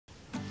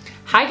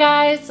Hi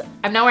guys,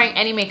 I'm not wearing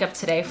any makeup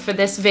today for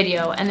this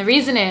video, and the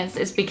reason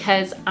is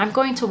because I'm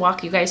going to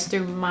walk you guys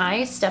through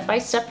my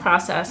step-by-step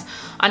process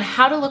on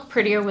how to look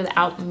prettier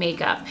without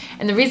makeup.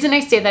 And the reason I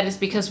say that is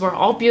because we're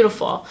all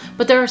beautiful,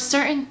 but there are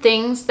certain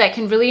things that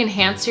can really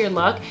enhance your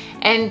look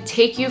and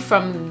take you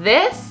from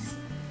this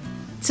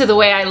to the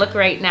way I look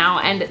right now.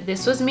 And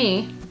this was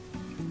me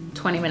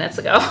 20 minutes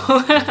ago.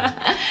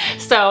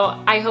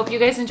 So I hope you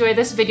guys enjoy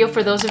this video.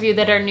 For those of you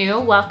that are new,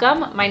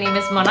 welcome. My name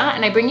is Mona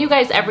and I bring you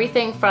guys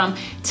everything from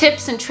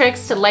tips and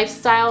tricks to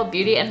lifestyle,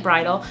 beauty, and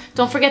bridal.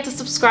 Don't forget to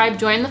subscribe,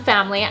 join the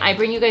family. I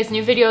bring you guys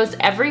new videos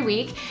every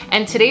week,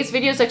 and today's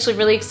video is actually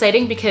really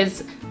exciting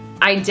because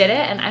I did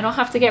it and I don't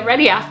have to get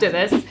ready after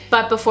this.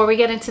 But before we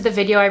get into the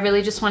video, I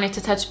really just wanted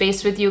to touch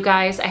base with you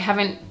guys. I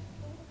haven't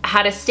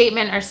had a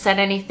statement or said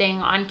anything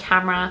on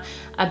camera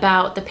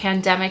about the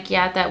pandemic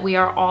yet that we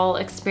are all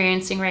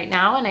experiencing right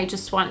now, and I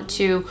just want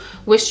to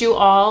wish you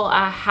all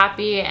a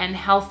happy and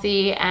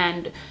healthy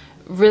and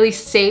really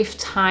safe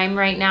time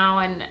right now.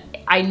 And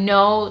I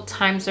know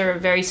times are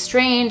very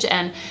strange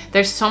and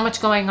there's so much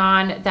going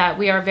on that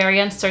we are very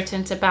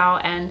uncertain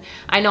about, and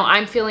I know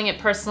I'm feeling it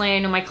personally. I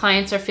know my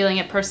clients are feeling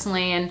it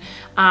personally, and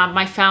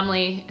my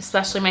family,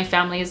 especially my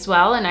family as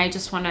well. And I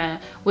just want to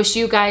wish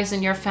you guys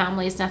and your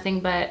families nothing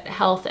but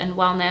health and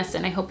wellness,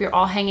 and I hope you're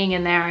all hanging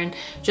in there, and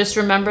just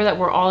remember that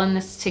we're all in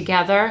this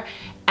together.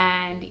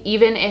 And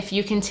even if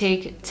you can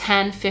take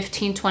 10,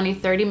 15, 20,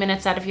 30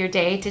 minutes out of your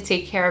day to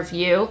take care of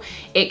you,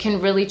 it can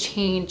really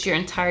change your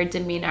entire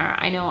demeanor.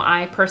 I know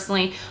I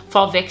personally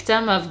fall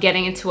victim of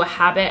getting into a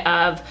habit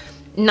of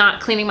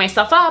not cleaning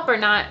myself up, or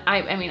not,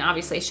 I mean,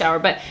 obviously shower,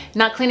 but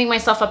not cleaning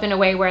myself up in a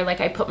way where like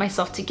I put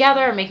myself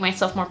together and make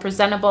myself more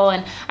presentable.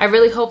 And I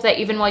really hope that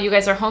even while you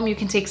guys are home, you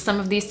can take some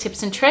of these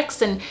tips and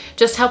tricks and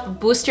just help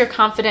boost your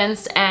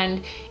confidence.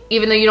 And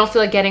even though you don't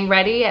feel like getting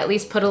ready, at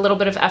least put a little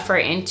bit of effort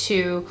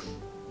into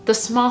the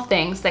small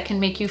things that can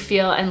make you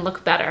feel and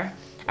look better.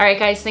 All right,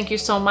 guys, thank you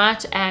so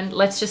much, and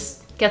let's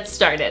just get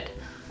started.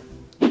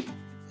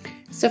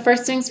 So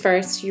first things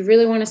first, you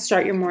really want to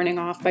start your morning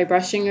off by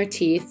brushing your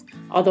teeth.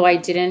 Although I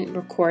didn't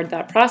record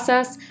that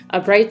process, a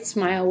bright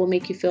smile will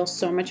make you feel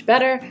so much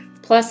better.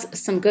 Plus,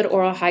 some good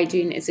oral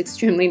hygiene is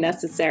extremely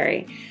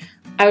necessary.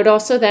 I would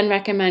also then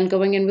recommend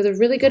going in with a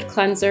really good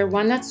cleanser,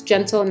 one that's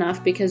gentle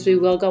enough because we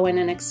will go in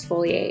and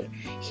exfoliate.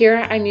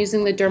 Here I'm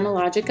using the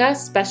Dermalogica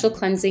Special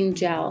Cleansing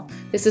Gel.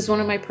 This is one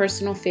of my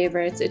personal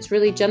favorites. It's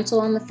really gentle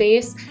on the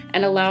face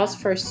and allows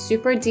for a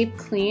super deep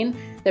clean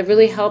that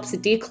really helps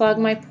declog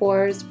my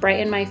pores,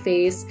 brighten my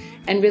face,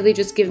 and really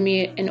just give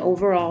me an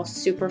overall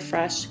super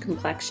fresh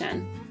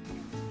complexion.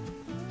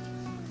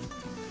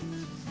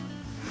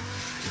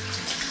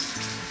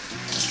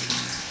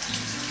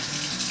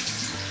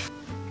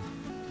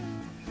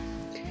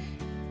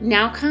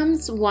 Now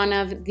comes one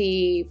of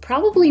the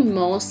probably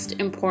most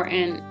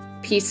important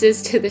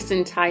pieces to this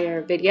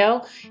entire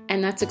video,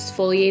 and that's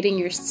exfoliating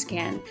your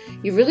skin.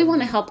 You really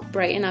want to help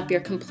brighten up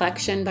your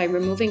complexion by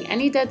removing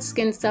any dead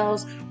skin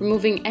cells,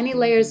 removing any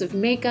layers of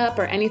makeup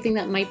or anything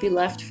that might be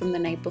left from the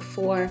night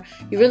before.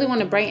 You really want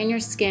to brighten your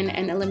skin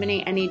and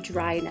eliminate any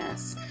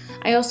dryness.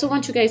 I also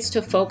want you guys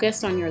to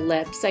focus on your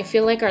lips. I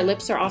feel like our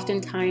lips are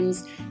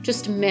oftentimes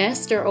just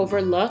missed or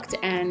overlooked,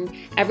 and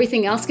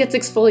everything else gets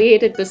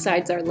exfoliated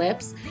besides our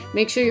lips.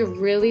 Make sure you're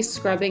really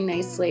scrubbing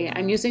nicely.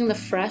 I'm using the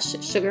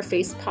Fresh Sugar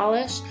Face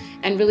Polish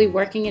and really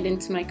working it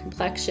into my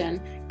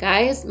complexion.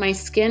 Guys, my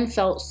skin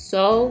felt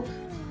so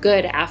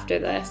good after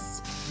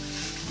this.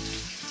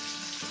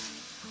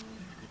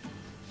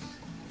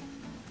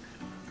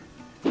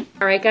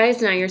 All right,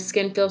 guys, now your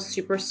skin feels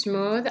super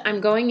smooth. I'm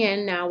going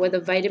in now with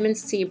a vitamin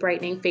C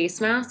brightening face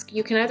mask.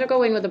 You can either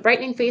go in with a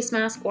brightening face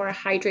mask or a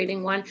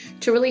hydrating one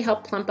to really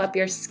help plump up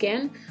your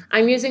skin.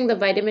 I'm using the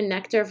Vitamin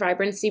Nectar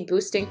Vibrancy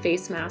Boosting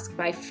Face Mask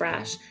by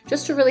Fresh,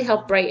 just to really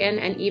help brighten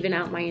and even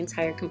out my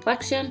entire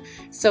complexion.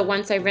 So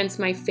once I rinse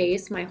my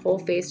face, my whole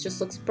face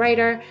just looks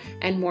brighter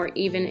and more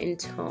even in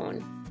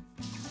tone.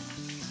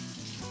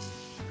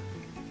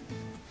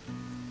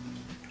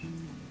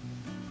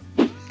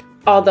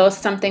 Although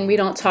something we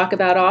don't talk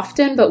about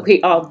often, but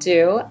we all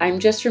do, I'm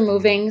just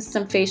removing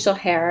some facial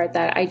hair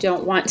that I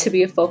don't want to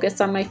be a focus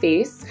on my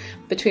face,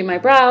 between my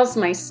brows,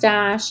 my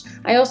stash.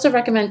 I also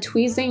recommend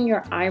tweezing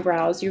your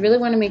eyebrows. You really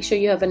want to make sure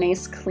you have a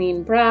nice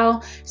clean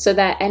brow so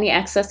that any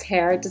excess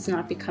hair does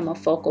not become a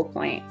focal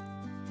point.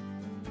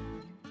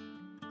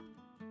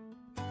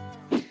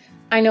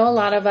 I know a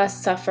lot of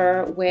us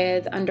suffer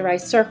with under eye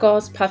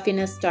circles,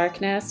 puffiness,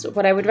 darkness.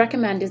 What I would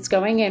recommend is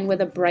going in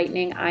with a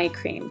brightening eye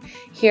cream.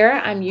 Here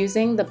I'm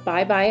using the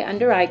Bye Bye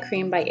Under Eye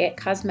Cream by IT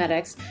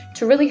Cosmetics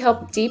to really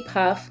help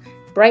depuff,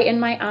 brighten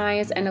my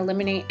eyes, and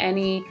eliminate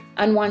any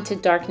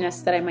unwanted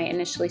darkness that I might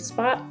initially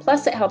spot.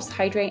 Plus it helps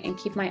hydrate and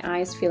keep my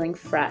eyes feeling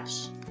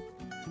fresh.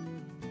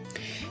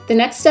 The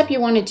next step you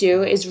want to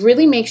do is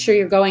really make sure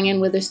you're going in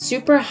with a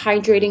super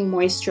hydrating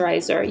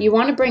moisturizer. You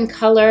want to bring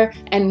color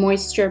and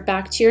moisture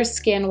back to your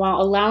skin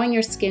while allowing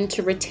your skin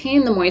to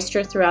retain the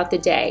moisture throughout the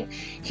day.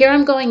 Here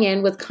I'm going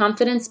in with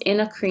Confidence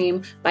in a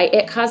Cream by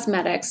IT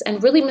Cosmetics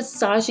and really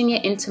massaging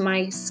it into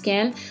my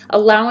skin,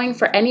 allowing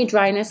for any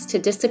dryness to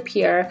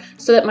disappear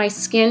so that my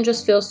skin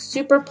just feels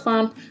super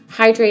plump,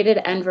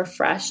 hydrated, and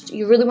refreshed.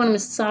 You really want to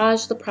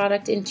massage the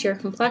product into your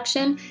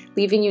complexion,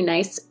 leaving you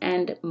nice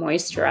and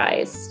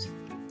moisturized.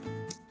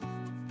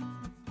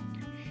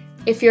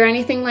 If you're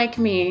anything like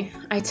me,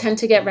 I tend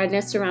to get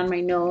redness around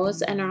my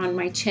nose and around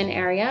my chin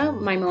area,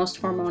 my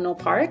most hormonal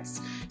parts.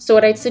 So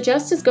what I'd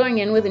suggest is going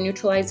in with a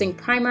neutralizing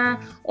primer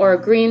or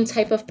a green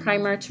type of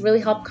primer to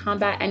really help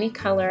combat any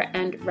color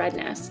and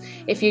redness.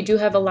 If you do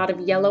have a lot of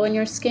yellow in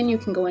your skin, you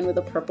can go in with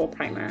a purple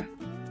primer.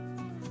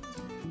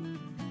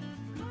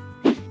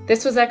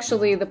 This was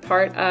actually the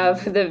part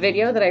of the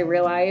video that I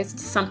realized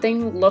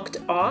something looked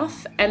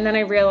off, and then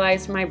I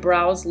realized my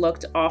brows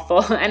looked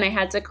awful and I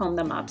had to comb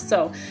them up.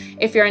 So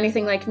if you're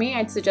anything like me,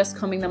 I'd suggest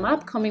combing them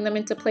up, combing them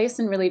into place,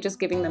 and really just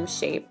giving them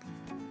shape.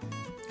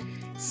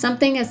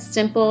 Something as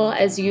simple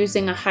as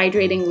using a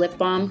hydrating lip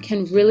balm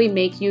can really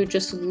make you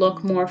just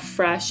look more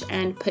fresh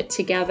and put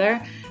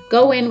together.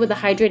 Go in with a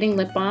hydrating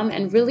lip balm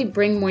and really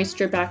bring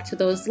moisture back to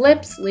those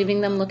lips, leaving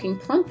them looking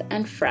plump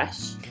and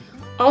fresh.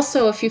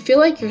 Also, if you feel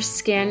like your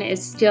skin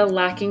is still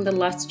lacking the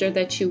luster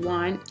that you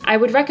want, I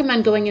would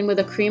recommend going in with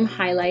a cream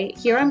highlight.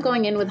 Here I'm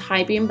going in with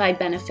High Beam by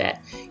Benefit.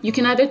 You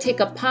can either take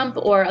a pump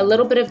or a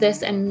little bit of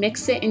this and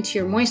mix it into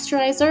your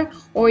moisturizer,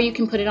 or you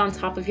can put it on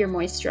top of your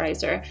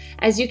moisturizer.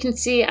 As you can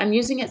see, I'm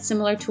using it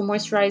similar to a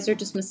moisturizer,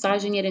 just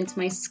massaging it into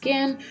my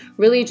skin,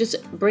 really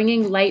just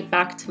bringing light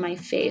back to my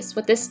face.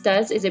 What this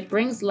does is it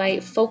brings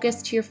light,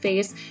 focus to your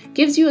face,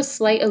 gives you a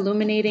slight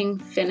illuminating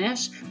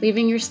finish,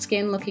 leaving your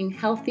skin looking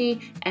healthy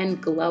and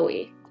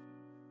glowy.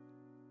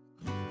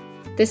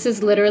 This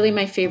is literally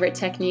my favorite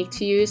technique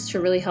to use to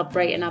really help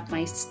brighten up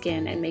my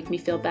skin and make me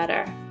feel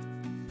better.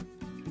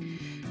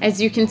 As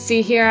you can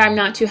see here, I'm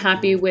not too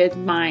happy with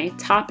my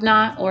top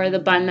knot or the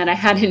bun that I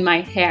had in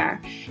my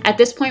hair. At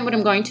this point, what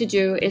I'm going to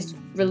do is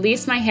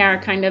release my hair,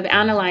 kind of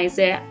analyze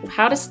it,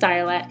 how to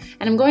style it,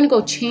 and I'm going to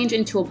go change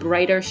into a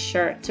brighter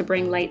shirt to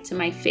bring light to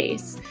my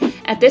face.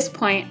 At this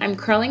point, I'm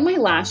curling my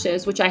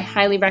lashes, which I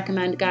highly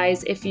recommend,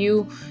 guys. If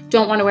you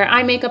don't want to wear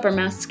eye makeup or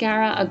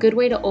mascara, a good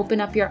way to open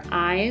up your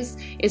eyes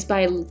is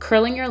by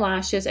curling your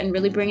lashes and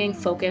really bringing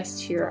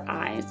focus to your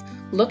eyes.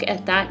 Look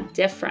at that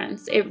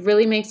difference. It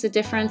really makes a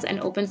difference and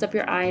opens up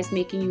your eyes,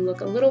 making you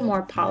look a little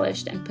more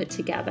polished and put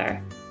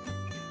together.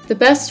 The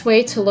best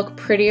way to look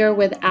prettier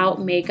without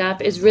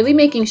makeup is really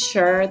making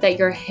sure that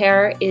your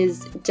hair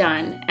is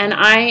done. And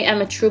I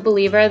am a true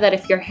believer that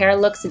if your hair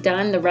looks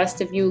done, the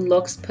rest of you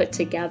looks put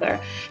together.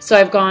 So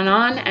I've gone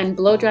on and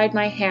blow dried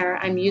my hair.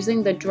 I'm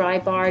using the Dry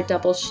Bar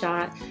Double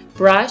Shot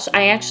brush.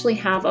 I actually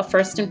have a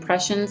first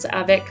impressions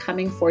of it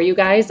coming for you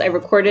guys. I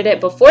recorded it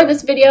before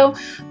this video,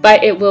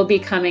 but it will be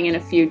coming in a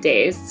few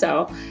days.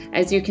 So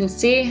as you can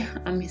see,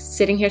 I'm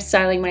sitting here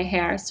styling my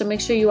hair. So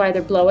make sure you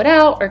either blow it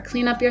out or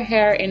clean up your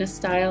hair in a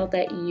style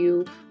that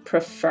you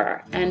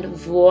prefer. And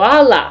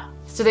voila!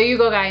 So there you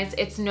go, guys.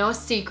 It's no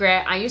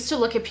secret. I used to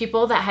look at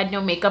people that had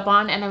no makeup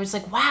on and I was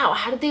like, wow,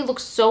 how did they look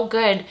so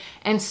good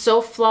and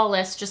so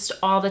flawless just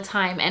all the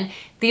time? And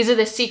these are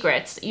the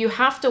secrets. You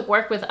have to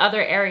work with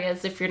other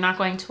areas if you're not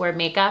going to wear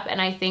makeup.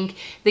 And I think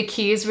the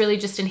key is really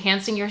just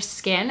enhancing your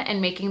skin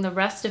and making the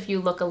rest of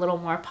you look a little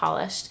more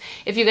polished.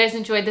 If you guys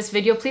enjoyed this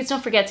video, please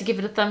don't forget to give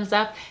it a thumbs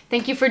up.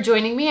 Thank you for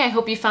joining me. I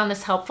hope you found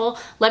this helpful.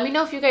 Let me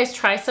know if you guys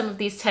try some of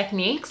these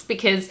techniques,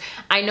 because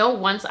I know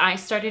once I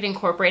started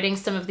incorporating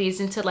some of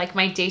these into like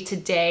my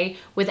day-to-day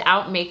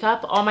without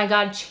makeup, oh my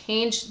God,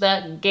 changed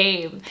the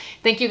game.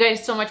 Thank you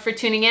guys so much for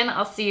tuning in.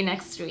 I'll see you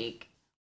next week.